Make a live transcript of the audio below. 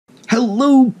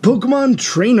Hello, Pokemon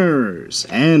trainers,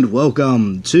 and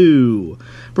welcome to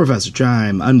Professor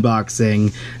Chime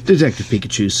unboxing Detective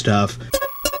Pikachu stuff.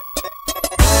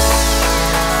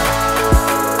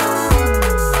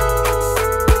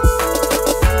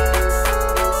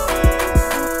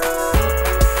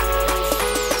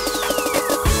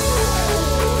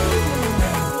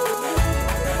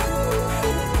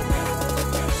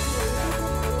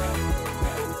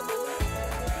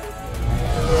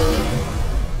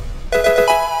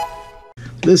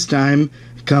 This time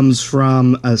comes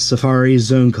from Safari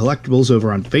Zone Collectibles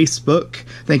over on Facebook.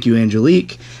 Thank you,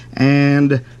 Angelique.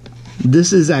 And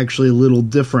this is actually a little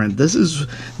different. This is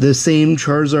the same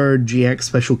Charizard GX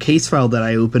special case file that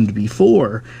I opened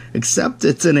before, except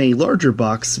it's in a larger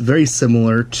box, very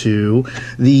similar to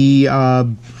the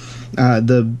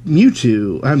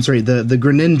Mewtwo, I'm sorry, the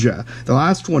Greninja. The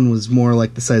last one was more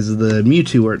like the size of the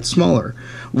Mewtwo, where it's smaller.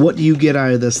 What do you get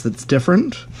out of this that's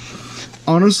different?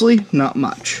 Honestly, not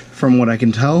much, from what I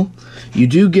can tell. You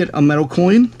do get a metal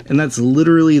coin, and that's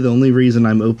literally the only reason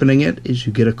I'm opening it, is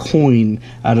you get a coin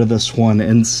out of this one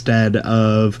instead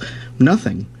of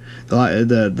nothing.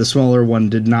 The smaller one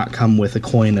did not come with a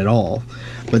coin at all,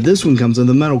 but this one comes with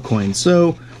a metal coin,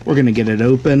 so we're going to get it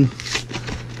open.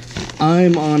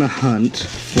 I'm on a hunt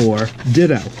for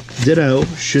Ditto. Ditto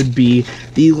should be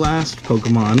the last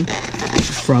Pokemon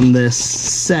from this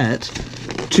set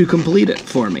to complete it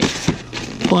for me.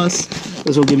 Plus,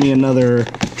 this will give me another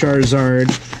Charizard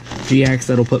GX.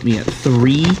 That'll put me at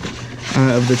 3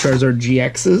 of the Charizard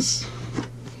GXs.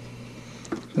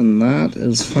 And that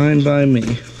is fine by me.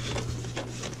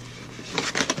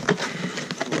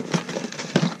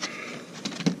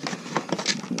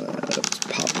 Let's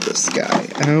pop this guy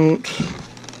out.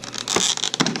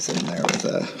 He's in there with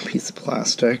a piece of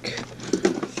plastic.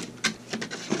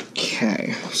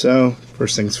 Okay, so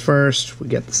first things first, we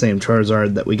get the same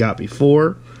Charizard that we got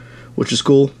before, which is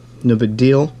cool, no big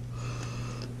deal.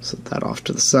 Set that off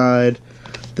to the side.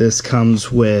 This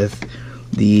comes with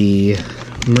the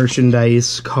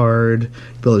merchandise card,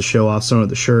 be able to show off some of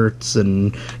the shirts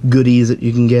and goodies that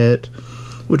you can get,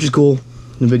 which is cool,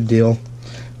 no big deal,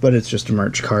 but it's just a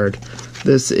merch card.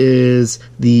 This is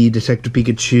the Detective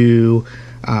Pikachu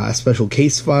special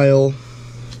case file.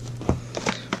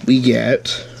 We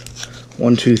get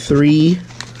 1, 2, 3,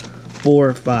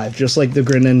 4, 5. Just like the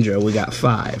Greninja, we got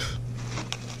 5.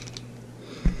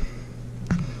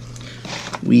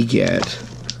 We get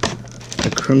a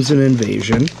Crimson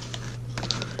Invasion,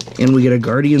 and we get a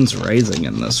Guardians Rising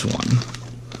in this one,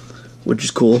 which is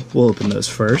cool. We'll open those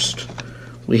first.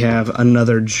 We have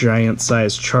another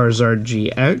giant-sized Charizard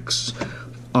GX.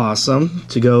 Awesome.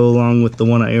 To go along with the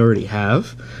one I already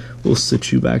have. We'll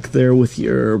sit you back there with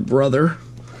your brother.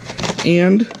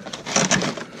 And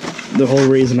the whole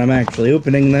reason I'm actually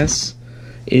opening this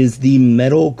is the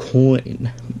metal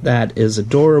coin. That is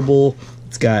adorable.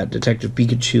 It's got Detective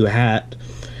Pikachu hat,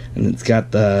 and it's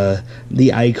got the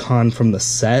icon from the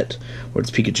set, where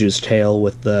it's Pikachu's tail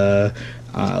with the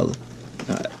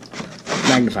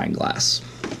magnifying glass.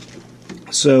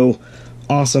 So,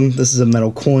 awesome. This is a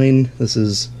metal coin. This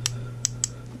is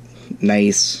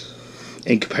nice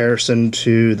in comparison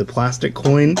to the plastic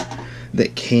coin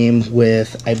that came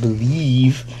with, I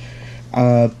believe,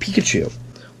 Pikachu.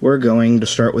 We're going to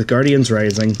start with Guardians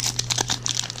Rising.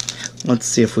 Let's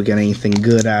see if we get anything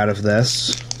good out of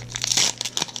this.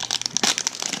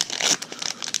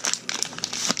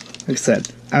 Like I said,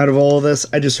 out of all of this,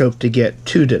 I just hope to get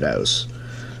 2 Dittos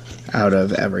out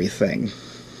of everything.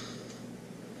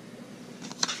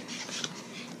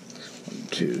 1,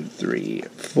 2, 3,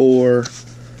 4.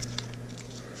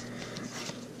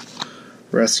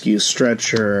 Rescue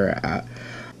Stretcher.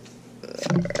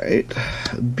 Alright.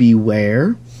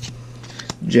 Beware.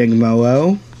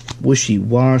 Jangmo-o.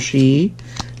 Wishy-Washy.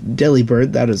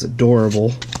 Delibird, that is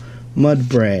adorable.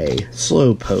 Mudbray.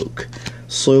 Slowpoke.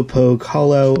 Slowpoke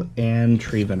Hollow, and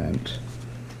Trevenant.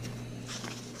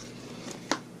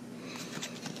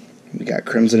 We got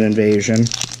Crimson Invasion.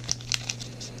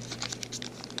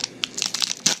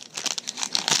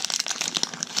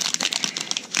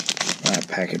 That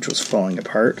package was falling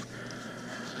apart.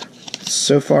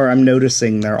 So far, I'm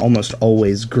noticing they're almost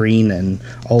always green in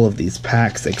all of these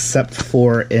packs, except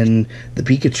for in the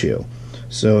Pikachu.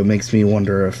 So it makes me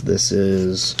wonder if this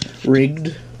is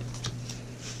rigged.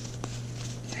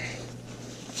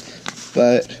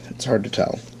 But it's hard to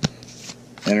tell.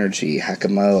 Energy,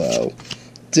 Hakamo-o,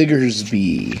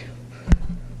 Diggersby,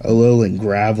 Alolan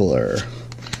Graveler,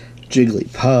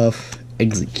 Jigglypuff,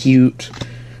 Execute,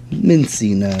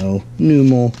 Mincino,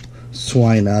 Numel,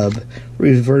 Swinub,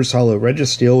 Reverse Hollow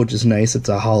Registeel, which is nice, it's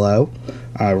a hollow,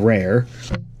 rare,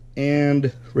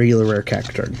 and regular rare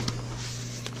Cacturn.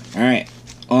 Alright,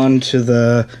 on to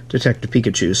the Detective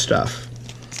Pikachu stuff.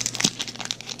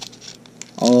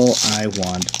 All I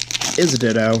want is a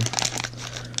Ditto,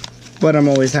 but I'm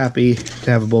always happy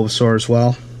to have a Bulbasaur as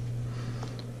well.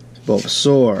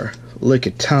 Bulbasaur,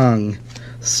 Lickitung,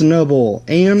 Snubbull,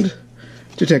 and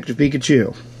Detective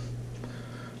Pikachu.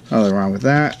 Nothing wrong with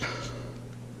that.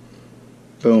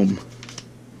 Boom.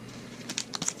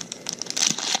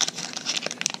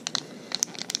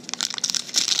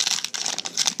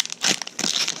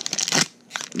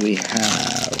 We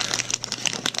have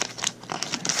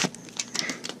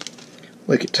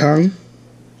Lickitung,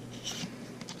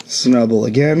 Snubbull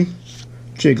again,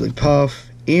 Jigglypuff,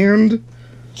 and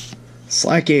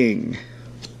Slacking.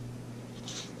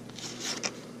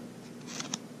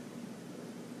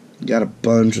 Got a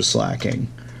bunch of Slacking.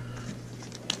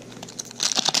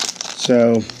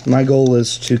 So, my goal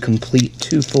is to complete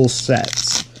 2 full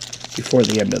sets before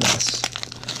the end of this.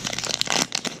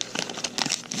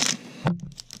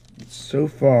 So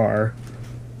far,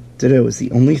 Ditto is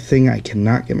the only thing I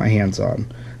cannot get my hands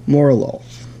on. Morlul,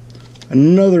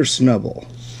 another Snubbull,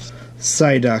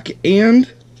 Psyduck,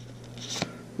 and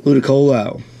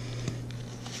Ludicolo.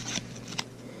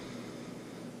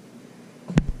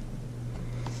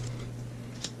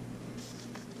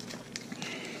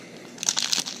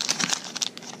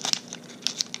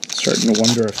 Starting to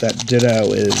wonder if that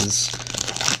Ditto is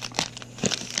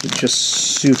just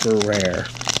super rare.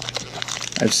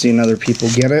 I've seen other people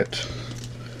get it,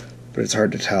 but it's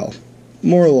hard to tell.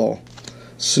 Morlul,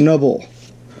 Snubbull,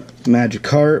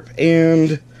 Magikarp,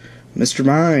 and Mr.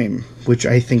 Mime, which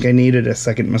I think I needed a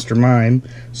second Mr. Mime,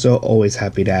 so always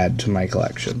happy to add to my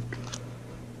collection.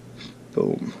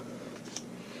 Boom.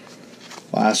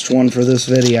 Last one for this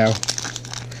video.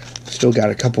 Still got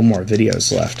a couple more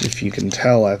videos left. If you can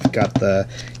tell, I've got the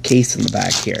case in the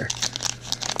back here.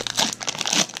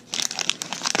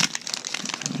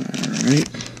 Alright.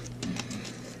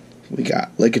 We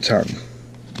got Lickitung,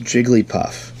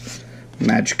 Jigglypuff,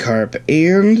 Magikarp,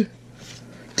 and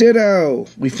Ditto!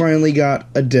 We finally got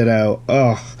a Ditto.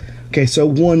 Oh, okay, so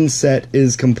 1 set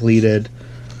is completed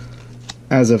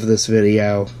as of this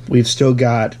video. We've still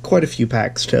got quite a few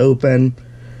packs to open.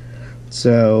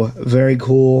 So, very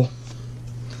cool.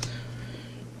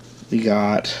 We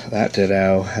got that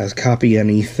Ditto, has Copy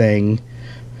Anything.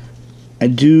 I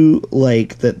do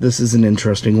like that this is an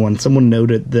interesting one. Someone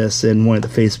noted this in one of the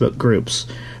Facebook groups,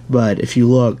 but if you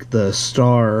look, the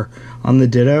star on the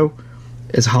Ditto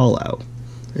is hollow.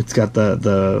 It's got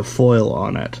the foil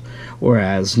on it,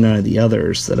 whereas none of the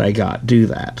others that I got do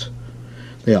that.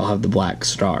 They all have the black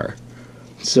star.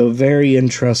 So very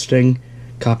interesting.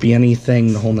 Copy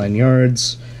Anything, the whole 9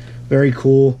 yards. Very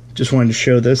cool. Just wanted to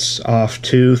show this off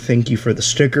too. Thank you for the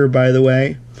sticker, by the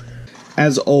way.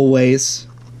 As always,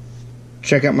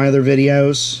 check out my other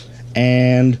videos,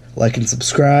 and like and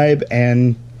subscribe,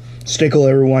 and stay cool,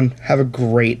 everyone. Have a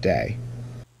great day.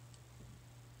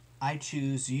 I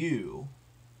choose you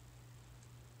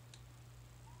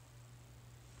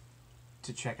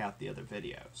to check out the other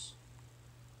videos.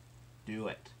 Do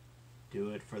it.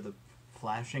 Do it for the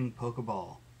flashing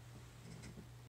Pokeball.